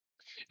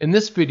In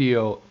this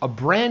video, a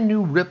brand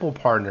new Ripple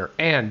partner,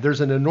 and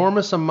there's an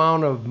enormous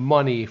amount of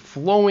money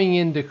flowing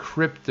into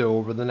crypto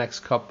over the next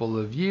couple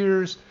of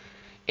years.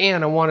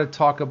 And I want to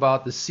talk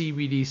about the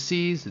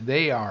CBDCs.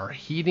 They are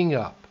heating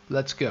up.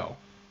 Let's go.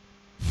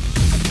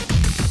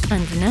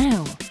 And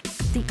now,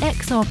 the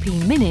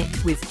XRP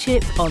Minute with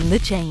Chip on the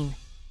chain.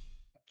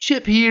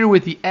 Chip here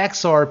with the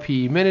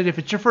XRP Minute. If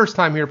it's your first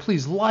time here,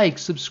 please like,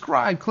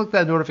 subscribe, click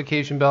that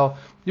notification bell.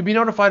 You'll be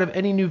notified of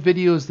any new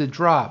videos that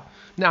drop.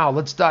 Now,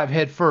 let's dive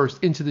head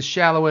first into the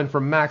shallow end for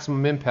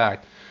maximum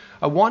impact.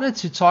 I wanted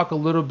to talk a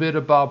little bit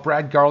about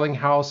Brad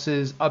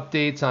Garlinghouse's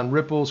updates on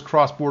Ripple's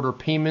cross-border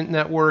payment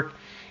network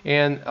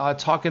and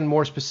talking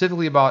more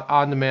specifically about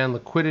on-demand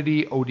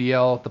liquidity,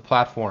 ODL, the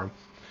platform.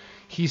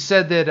 He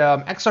said that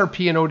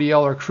XRP and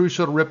ODL are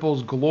crucial to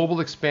Ripple's global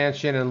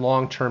expansion and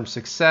long-term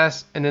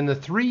success. And in the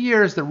 3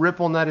 years that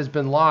RippleNet has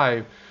been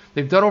live,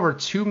 they've done over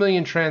 2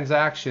 million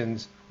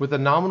transactions with a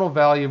nominal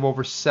value of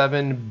over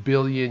 7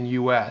 billion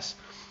US.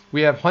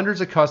 We have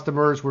hundreds of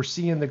customers. We're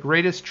seeing the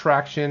greatest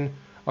traction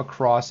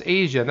across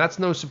Asia. And that's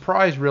no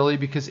surprise, really,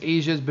 because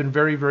Asia has been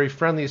very, very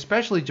friendly,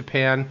 especially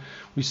Japan.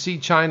 We see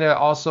China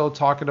also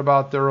talking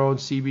about their own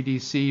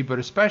CBDC, but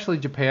especially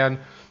Japan.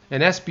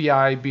 And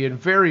SBI being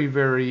very,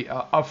 very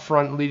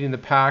upfront, leading the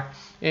pack,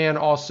 and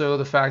also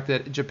the fact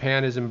that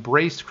Japan has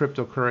embraced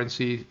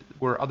cryptocurrency,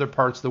 where other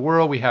parts of the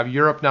world, we have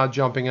Europe now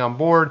jumping on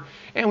board,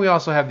 and we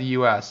also have the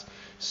U.S.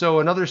 So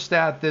another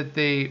stat that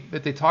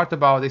they talked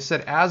about, they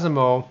said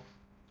Asimo,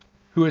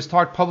 who has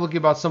talked publicly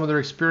about some of their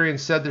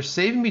experience, said they're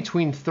saving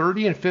between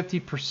 30 and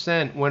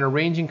 50% when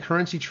arranging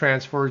currency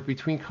transfers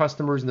between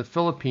customers in the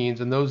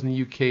Philippines and those in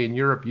the UK and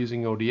Europe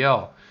using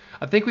ODL.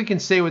 I think we can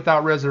say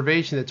without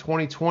reservation that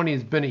 2020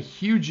 has been a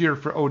huge year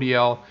for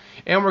ODL,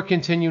 and we're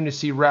continuing to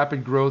see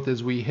rapid growth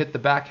as we hit the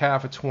back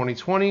half of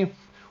 2020.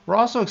 We're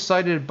also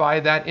excited by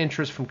that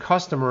interest from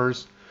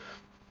customers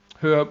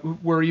who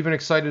were even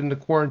excited in the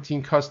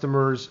quarantine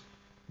customers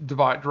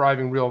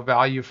deriving real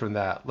value from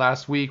that.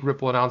 Last week,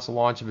 Ripple announced the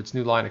launch of its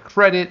new line of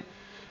credit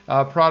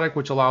product,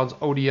 which allows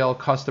ODL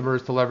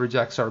customers to leverage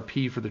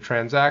XRP for the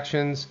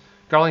transactions.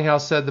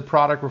 Garlinghouse said the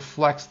product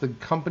reflects the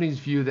company's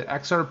view that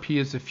XRP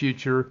is the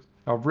future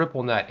of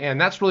RippleNet,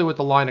 and that's really what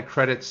the line of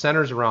credit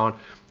centers around.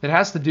 It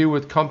has to do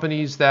with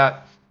companies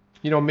that,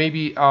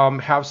 maybe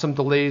have some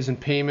delays in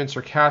payments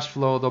or cash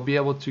flow. They'll be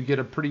able to get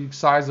a pretty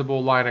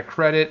sizable line of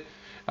credit.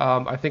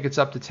 I think it's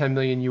up to 10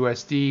 million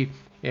USD,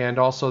 and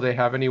also they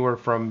have anywhere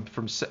from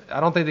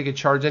I don't think they could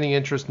charge any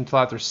interest until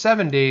after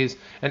 7 days,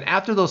 and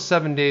after those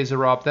 7 days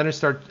are up, then it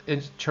starts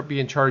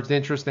being charged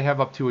interest. They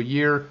have up to a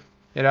year.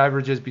 It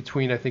averages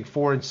between, I think,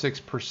 4 and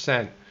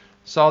 6%.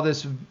 Saw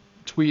this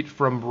tweet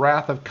from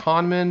Wrath of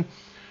Conman.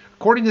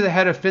 According to the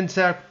head of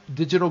FinTech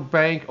Digital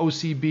Bank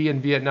OCB in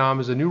Vietnam,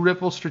 is a new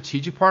Ripple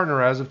strategic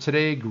partner as of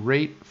today.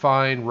 Great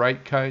Fine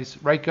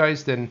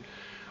Rightgeist and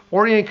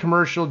Orient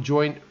Commercial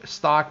Joint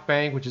Stock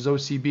Bank, which is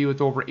OCB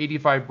with over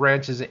 85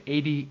 branches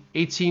in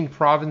 18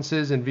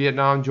 provinces in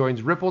Vietnam,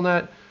 joins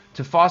RippleNet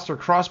to foster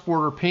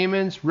cross-border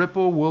payments.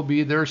 Ripple will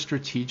be their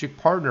strategic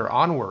partner.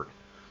 Onward.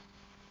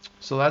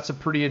 So that's a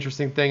pretty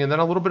interesting thing. And then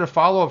a little bit of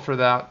follow-up for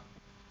that.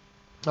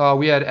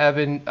 We had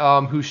Evan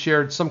who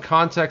shared some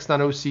context on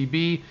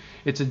OCB.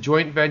 It's a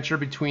joint venture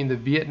between the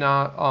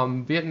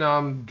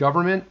Vietnam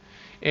government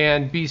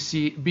and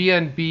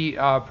BNB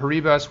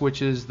Paribas,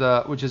 which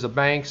is a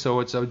bank.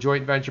 So it's a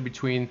joint venture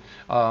between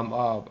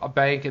a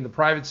bank in the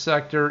private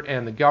sector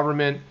and the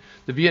government.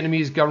 The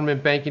Vietnamese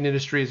government banking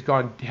industry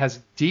has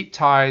deep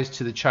ties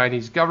to the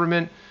Chinese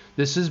government.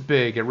 This is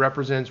big. It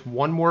represents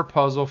one more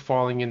puzzle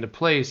falling into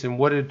place. And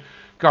what did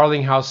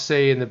Garlinghouse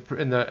say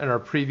in our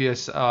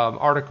previous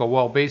article?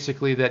 Well,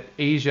 basically that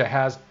Asia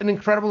has an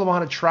incredible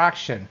amount of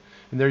traction.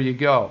 And there you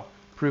go,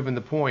 proving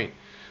the point.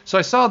 So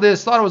I saw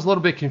this, thought it was a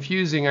little bit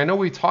confusing. I know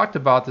we talked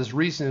about this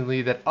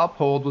recently, that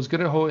Uphold was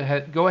going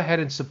to go ahead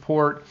and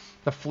support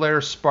the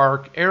Flare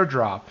Spark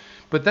airdrop.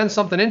 But then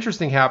something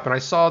interesting happened. I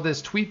saw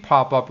this tweet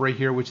pop up right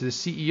here, which the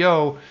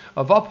CEO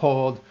of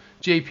Uphold,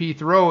 JP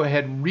Thoreau,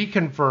 had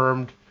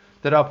reconfirmed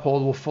that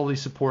Uphold will fully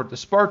support the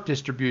Spark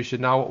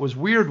distribution. Now, what was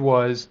weird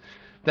was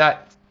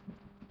that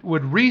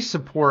would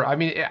re-support. I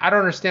mean, I don't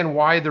understand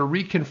why they're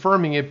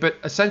reconfirming it, but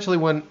essentially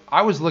when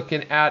I was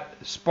looking at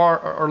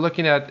Spark or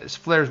looking at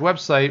Flare's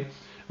website,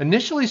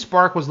 initially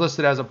Spark was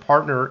listed as a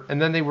partner,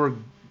 and then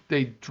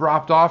they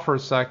dropped off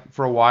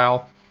for a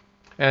while,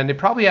 and they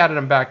probably added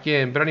them back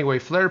in. But anyway,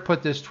 Flare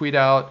put this tweet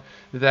out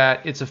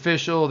that it's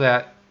official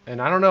that,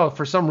 and I don't know,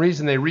 for some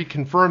reason they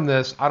reconfirmed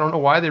this. I don't know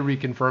why they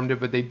reconfirmed it,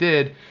 but they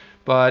did.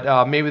 But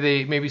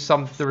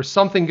there was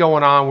something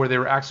going on where they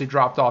were actually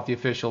dropped off the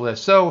official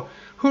list. So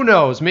who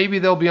knows? Maybe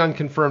they'll be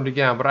unconfirmed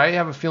again. But I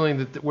have a feeling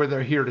that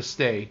they're here to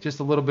stay.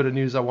 Just a little bit of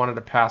news I wanted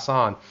to pass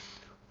on.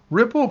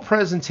 Ripple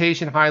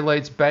presentation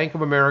highlights Bank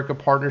of America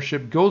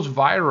partnership goes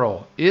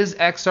viral. Is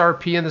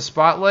XRP in the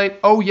spotlight?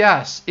 Oh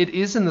yes, it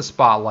is in the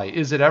spotlight.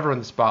 Is it ever in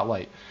the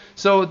spotlight?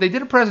 So they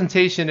did a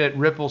presentation at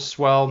Ripple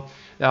Swell.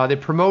 They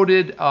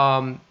promoted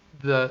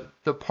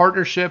the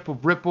partnership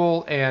of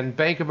Ripple and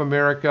Bank of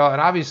America,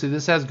 and obviously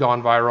this has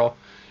gone viral.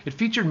 It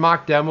featured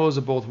mock demos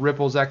of both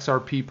Ripple's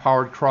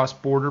XRP-powered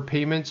cross-border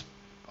payments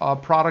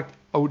product,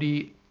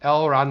 ODL,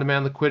 or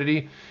on-demand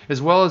liquidity,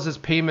 as well as its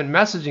payment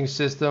messaging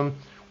system,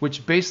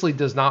 which basically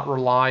does not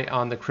rely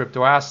on the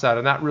crypto asset.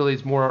 And that really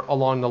is more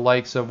along the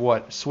likes of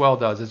what Swell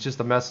does. It's just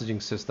a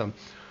messaging system.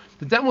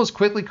 The demos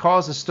quickly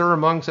caused a stir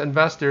amongst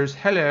investors.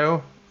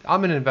 Hello,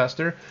 I'm an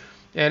investor.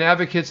 And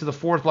advocates of the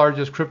fourth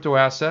largest crypto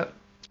asset,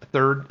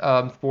 third,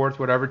 fourth,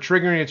 whatever,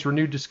 triggering its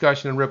renewed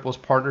discussion in Ripple's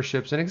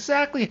partnerships and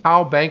exactly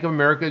how Bank of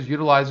America is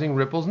utilizing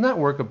Ripple's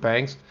network of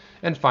banks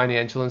and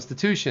financial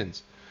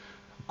institutions.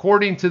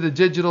 According to the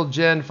Digital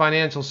Gen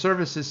Financial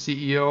Services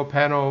CEO,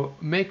 Pano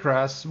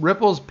Makras,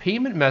 Ripple's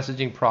payment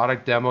messaging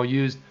product demo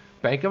used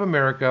Bank of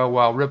America,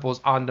 while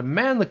Ripple's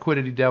on-demand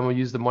liquidity demo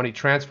used the money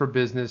transfer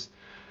business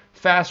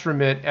Fast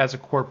Remit as a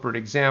corporate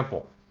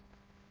example.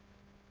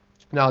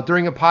 Now,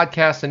 during a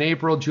podcast in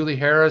April, Julie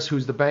Harris,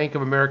 who's the Bank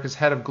of America's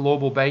head of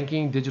global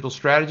banking digital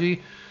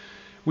strategy,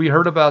 we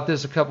heard about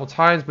this a couple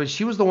times, but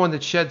she was the one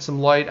that shed some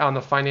light on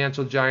the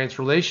financial giant's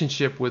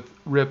relationship with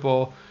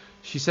Ripple.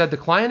 She said the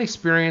client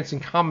experience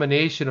and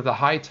combination of the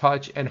high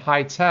touch and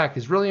high tech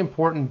is really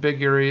important,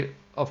 big area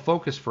of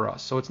focus for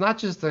us. So it's not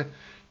just the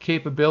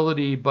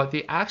capability, but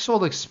the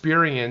actual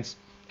experience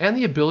and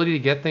the ability to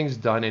get things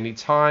done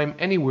anytime,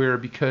 anywhere,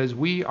 because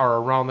we are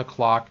around the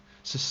clock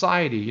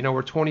society. You know,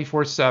 we're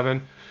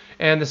 24/7.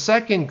 And the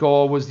second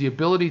goal was the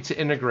ability to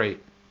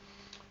integrate.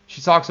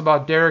 She talks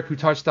about Derek, who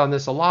touched on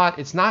this a lot.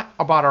 It's not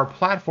about our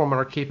platform and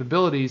our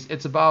capabilities.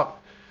 It's about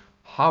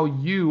how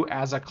you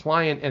as a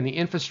client and the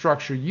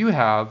infrastructure you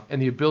have and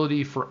the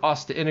ability for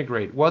us to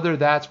integrate, whether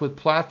that's with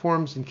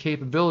platforms and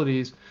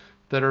capabilities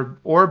that are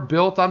or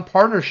built on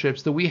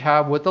partnerships that we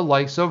have with the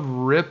likes of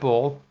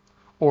Ripple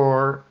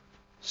or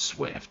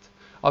Swift.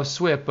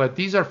 But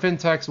these are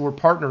fintechs that we're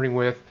partnering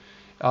with.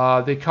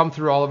 They come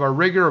through all of our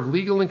rigor of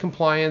legal and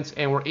compliance,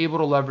 and we're able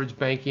to leverage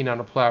banking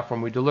on a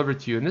platform we deliver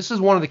to you. And this is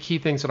one of the key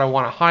things that I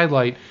want to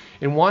highlight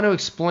and want to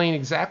explain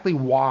exactly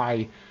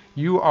why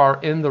you are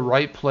in the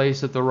right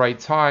place at the right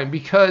time,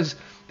 because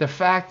the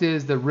fact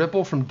is that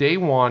Ripple from day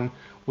one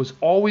was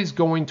always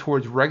going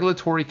towards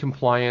regulatory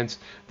compliance.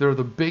 They're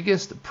the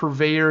biggest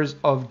purveyors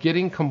of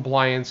getting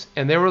compliance,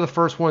 and they were the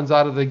first ones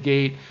out of the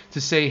gate to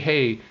say,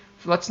 hey,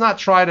 let's not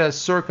try to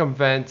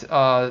circumvent,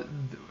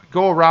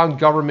 go around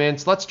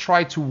governments. Let's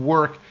try to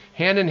work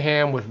hand in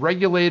hand with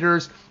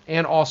regulators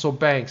and also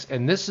banks.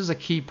 And this is a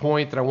key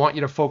point that I want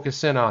you to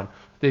focus in on.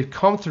 They've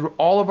come through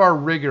all of our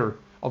rigor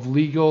of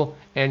legal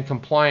and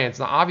compliance.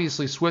 Now,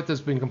 obviously, Swift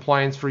has been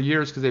compliance for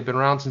years because they've been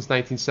around since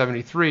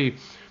 1973.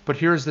 But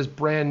here's this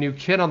brand new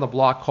kid on the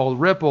block called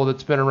Ripple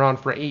that's been around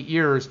for 8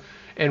 years.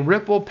 And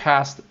Ripple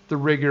passed the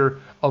rigor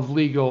of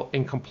legal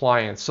and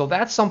compliance. So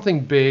that's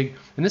something big.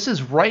 And this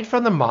is right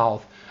from the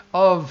mouth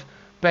of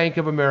Bank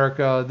of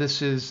America.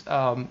 This is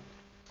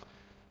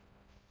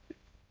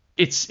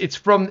it's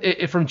from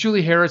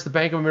Julie Harris, the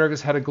Bank of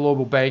America's head of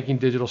global banking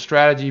digital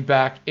strategy,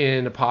 back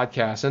in the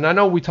podcast. And I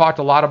know we talked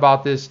a lot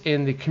about this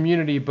in the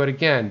community, but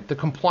again, the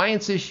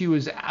compliance issue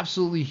is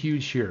absolutely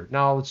huge here.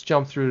 Now let's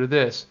jump through to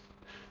this.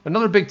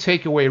 Another big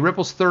takeaway,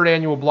 Ripple's third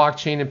annual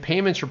blockchain and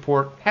payments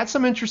report had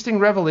some interesting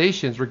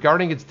revelations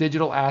regarding its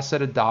digital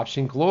asset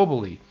adoption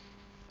globally.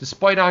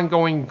 Despite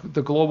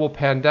the global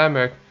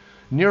pandemic,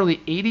 nearly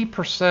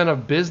 80%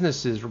 of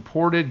businesses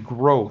reported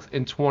growth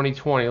in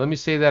 2020. Let me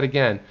say that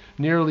again.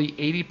 Nearly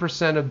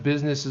 80% of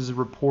businesses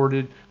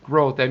reported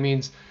growth. That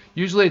means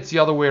usually it's the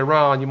other way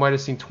around. You might have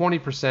seen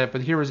 20%,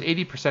 but here was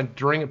 80%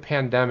 during a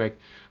pandemic.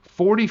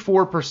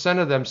 44%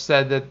 of them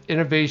said that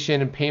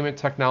innovation and payment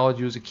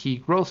technology was a key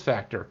growth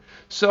factor.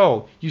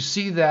 So you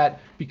see that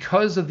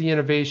because of the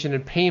innovation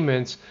in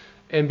payments,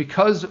 and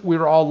because we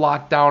were all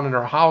locked down in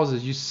our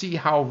houses, you see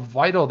how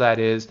vital that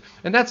is.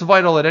 And that's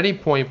vital at any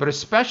point, but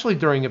especially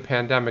during a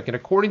pandemic. And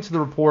according to the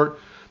report,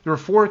 there are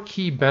 4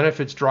 key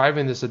benefits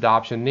driving this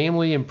adoption,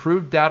 namely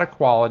improved data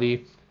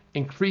quality,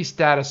 increased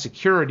data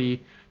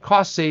security,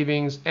 cost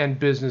savings, and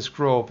business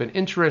growth. And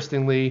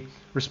interestingly,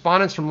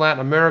 respondents from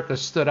Latin America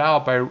stood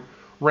out by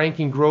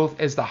ranking growth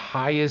as the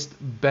highest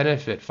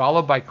benefit,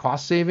 followed by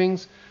cost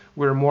savings,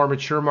 where more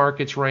mature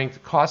markets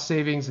ranked cost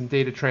savings and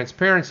data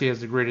transparency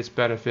as the greatest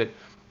benefit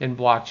in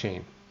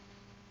blockchain.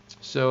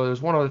 So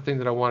there's one other thing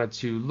that I wanted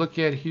to look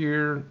at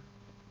here.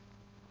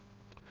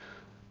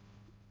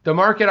 The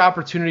market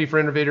opportunity for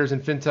innovators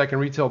in fintech and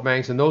retail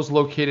banks and those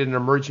located in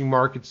emerging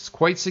markets is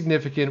quite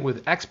significant,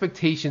 with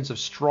expectations of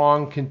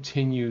strong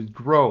continued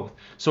growth.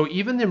 So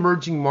even the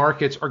emerging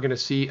markets are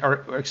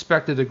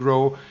expected to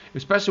grow,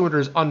 especially when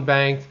there's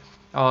unbanked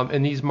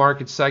in these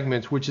market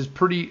segments, which is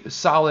pretty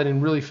solid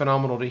and really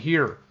phenomenal to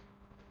hear.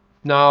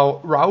 Now,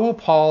 Raul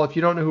Paul, if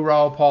you don't know who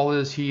Raul Paul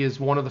is, he is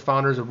one of the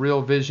founders of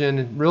Real Vision.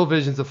 And Real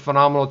Vision is a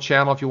phenomenal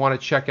channel if you want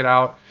to check it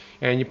out.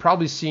 And you've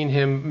probably seen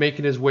him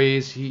making his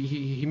ways.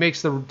 He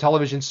makes the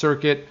television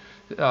circuit,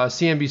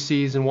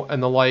 CNBCs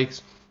and the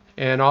likes.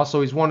 And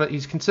also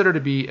he's considered to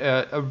be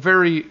a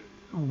very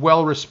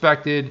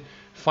well-respected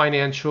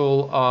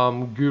financial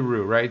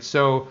guru, right?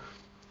 So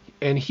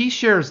And he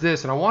shares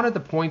this, and I wanted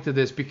to point to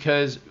this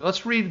because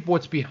let's read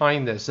what's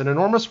behind this. An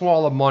enormous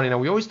wall of money. Now,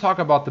 we always talk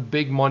about the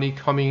big money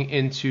coming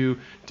into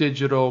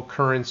digital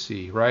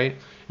currency, right?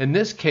 In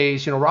this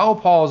case, Raoul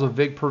Pal is a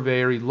big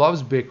purveyor. He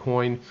loves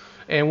Bitcoin.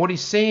 And what he's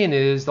saying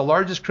is the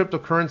largest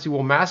cryptocurrency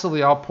will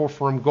massively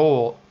outperform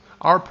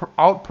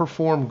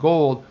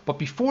gold. But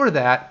before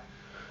that,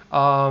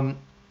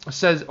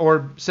 says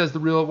the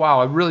real, wow,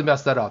 I really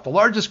messed that up. The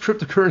largest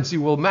cryptocurrency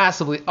will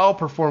massively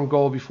outperform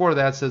gold. Before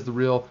that, says the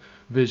Real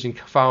Vision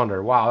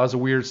founder. Wow, that was a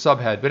weird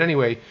subhead. But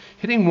anyway,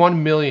 hitting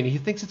 1 million. He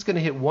thinks it's going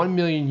to hit 1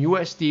 million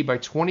USD by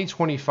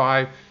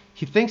 2025.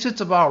 He thinks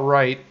it's about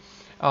right.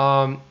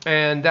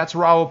 And that's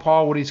Raoul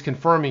Pal, what he's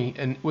confirming.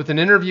 And with an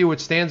interview with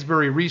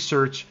Stansberry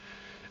Research,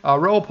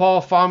 Raoul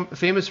Pal,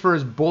 famous for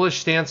his bullish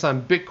stance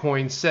on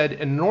Bitcoin, said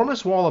an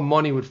enormous wall of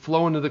money would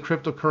flow into the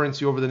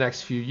cryptocurrency over the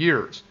next few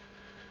years.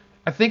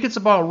 I think it's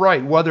about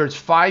right, whether it's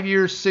 5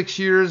 years, 6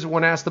 years,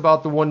 when asked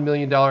about the $1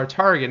 million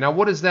target. Now,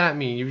 what does that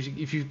mean?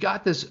 If you've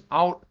got this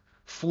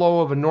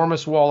outflow of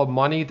enormous wall of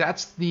money,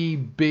 that's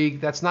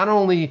not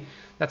only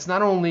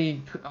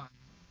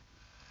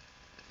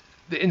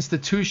the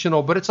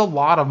institutional, but it's a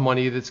lot of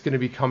money that's going to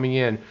be coming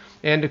in.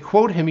 And to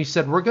quote him, he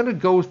said, we're going to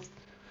go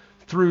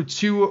through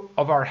 2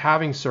 of our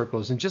halving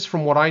circles. And just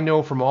from what I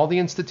know from all the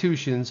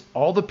institutions,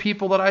 all the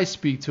people that I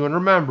speak to, and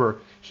remember,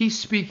 he's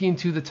speaking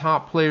to the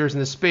top players in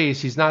the space.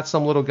 He's not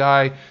some little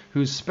guy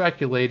who's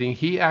speculating.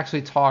 He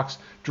actually talks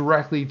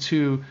directly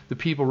to the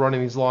people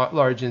running these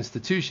large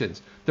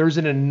institutions. There's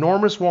an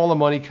enormous wall of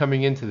money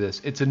coming into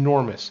this. It's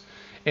enormous.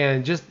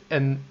 And just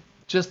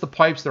the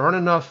pipes, there aren't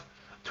enough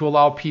to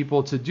allow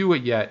people to do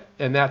it yet,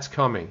 and that's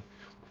coming.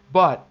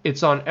 But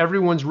it's on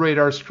everyone's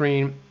radar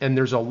screen, and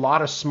there's a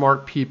lot of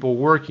smart people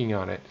working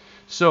on it.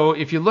 So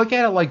if you look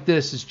at it like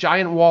this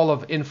giant wall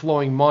of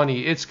inflowing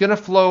money, it's going to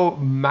flow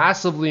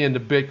massively into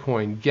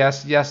Bitcoin.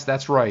 Yes,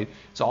 that's right.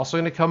 It's also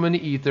going to come into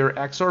Ether,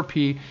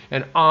 XRP,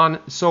 and on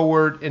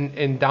forward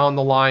and down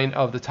the line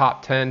of the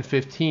top 10,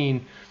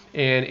 15,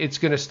 and it's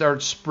going to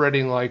start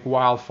spreading like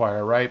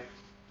wildfire, right?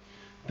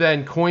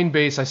 Then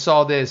Coinbase, I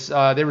saw this.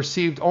 They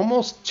received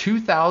almost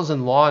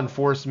 2,000 law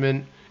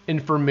enforcement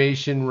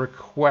information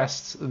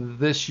requests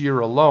this year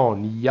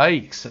alone.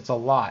 Yikes, that's a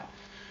lot.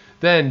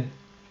 Then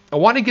I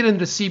want to get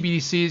into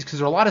CBDCs because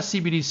there's a lot of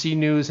CBDC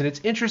news, and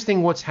it's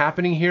interesting what's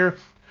happening here.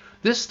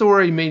 This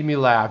story made me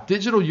laugh.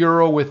 Digital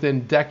euro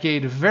within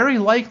decade, very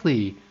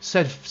likely,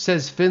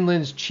 says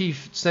Finland's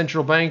chief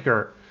central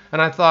banker. And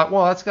I thought,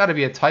 well, that's got to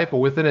be a typo.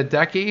 Within a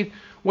decade?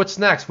 What's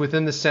next?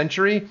 Within the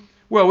century?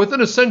 Well,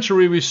 within a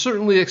century, we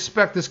certainly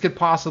expect this could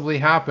possibly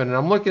happen. And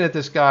I'm looking at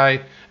this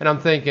guy, and I'm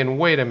thinking,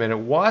 wait a minute,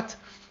 what?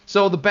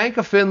 So the Bank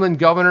of Finland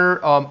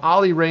governor,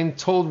 Olli Rehn,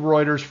 told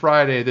Reuters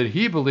Friday that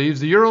he believes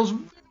the euro is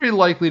very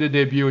likely to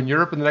debut in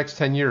Europe in the next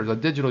 10 years, a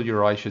digital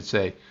euro, I should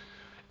say.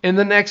 In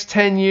the next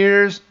 10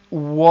 years?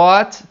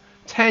 What?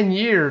 10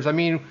 years? I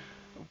mean,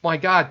 my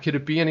God, could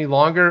it be any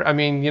longer? I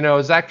mean,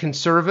 is that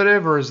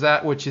conservative, or is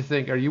that what you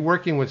think? Are you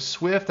working with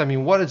Swift? I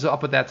mean, what is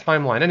up with that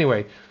timeline?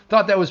 Anyway,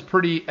 thought that was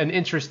pretty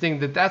interesting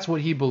that's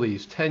what he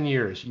believes. 10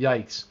 years.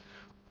 Yikes.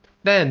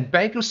 Then,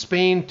 Bank of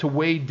Spain to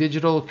weigh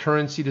digital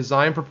currency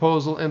design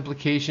proposal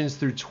implications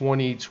through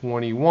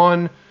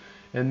 2021.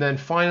 And then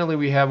finally,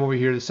 we have over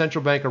here, the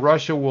Central Bank of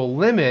Russia will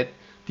limit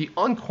the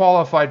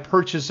unqualified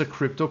purchase of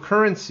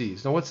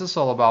cryptocurrencies. Now, what's this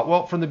all about?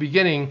 Well, from the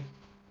beginning,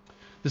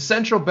 the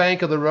Central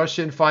Bank of the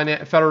Russian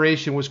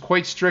Federation was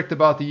quite strict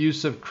about the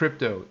use of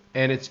crypto,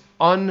 and its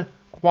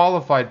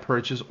unqualified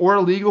purchase or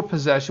illegal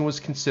possession was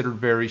considered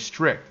very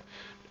strict.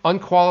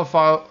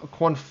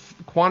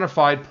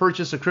 Quantified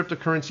purchase of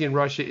cryptocurrency in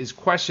Russia is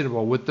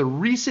questionable. With the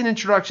recent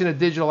introduction of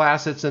digital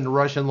assets into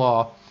Russian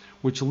law,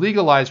 which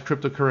legalized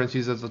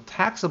cryptocurrencies as a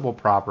taxable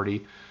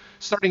property,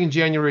 starting in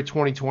January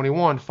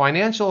 2021,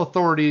 financial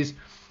authorities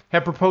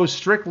have proposed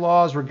strict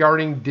laws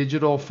regarding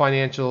digital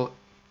financial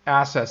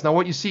assets. Now,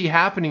 what you see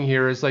happening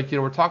here is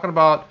we're talking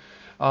about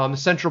the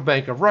Central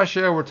Bank of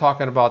Russia, we're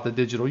talking about the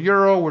digital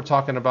euro, we're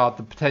talking about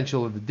the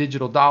potential of the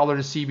digital dollar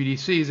to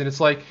CBDCs, and it's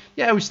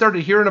we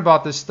started hearing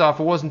about this stuff.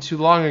 It wasn't too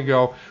long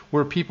ago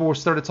where people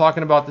started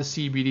talking about the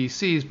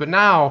CBDCs, but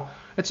now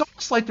it's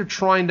almost like they're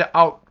trying to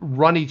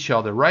outrun each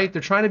other, right?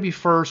 They're trying to be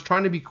first,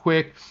 trying to be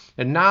quick,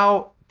 and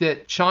now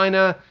that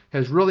China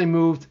has really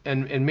moved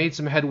and made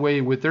some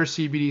headway with their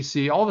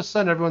CBDC, all of a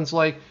sudden everyone's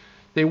like,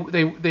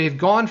 they've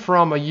gone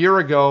from a year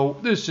ago,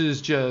 this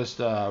is just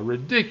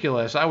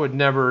ridiculous. I would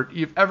never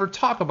ever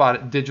talk about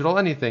it, digital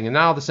anything. And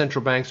now the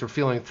central banks are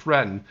feeling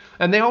threatened.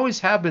 And they always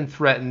have been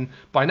threatened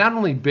by not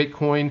only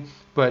Bitcoin,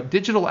 but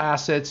digital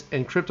assets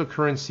and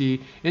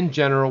cryptocurrency in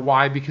general.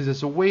 Why? Because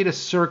it's a way to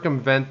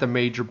circumvent the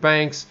major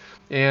banks.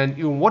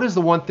 And what is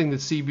the one thing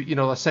that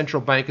a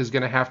central bank is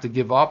going to have to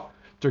give up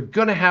they're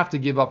going to have to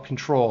give up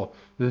control.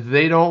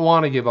 They don't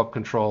want to give up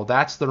control.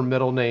 That's their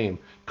middle name,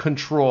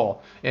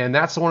 control. And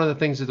that's one of the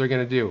things that they're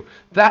going to do.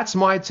 That's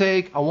my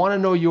take. I want to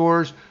know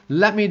yours.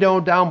 Let me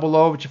know down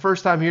below. If it's your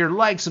first time here,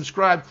 like,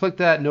 subscribe, click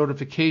that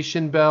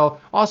notification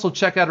bell. Also,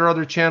 check out our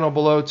other channel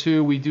below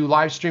too. We do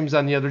live streams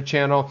on the other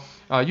channel,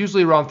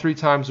 usually around 3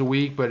 times a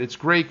week, but it's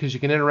great because you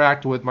can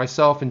interact with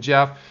myself and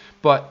Jeff.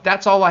 But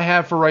that's all I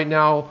have for right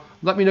now.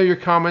 Let me know your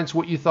comments,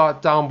 what you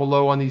thought down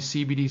below on these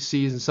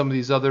CBDCs and some of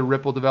these other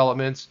Ripple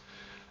developments.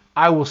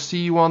 I will see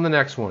you on the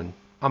next one.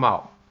 I'm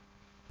out.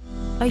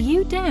 Are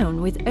you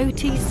down with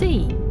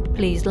OTC?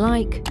 Please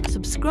like,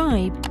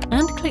 subscribe,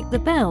 and click the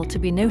bell to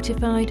be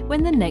notified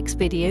when the next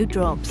video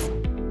drops.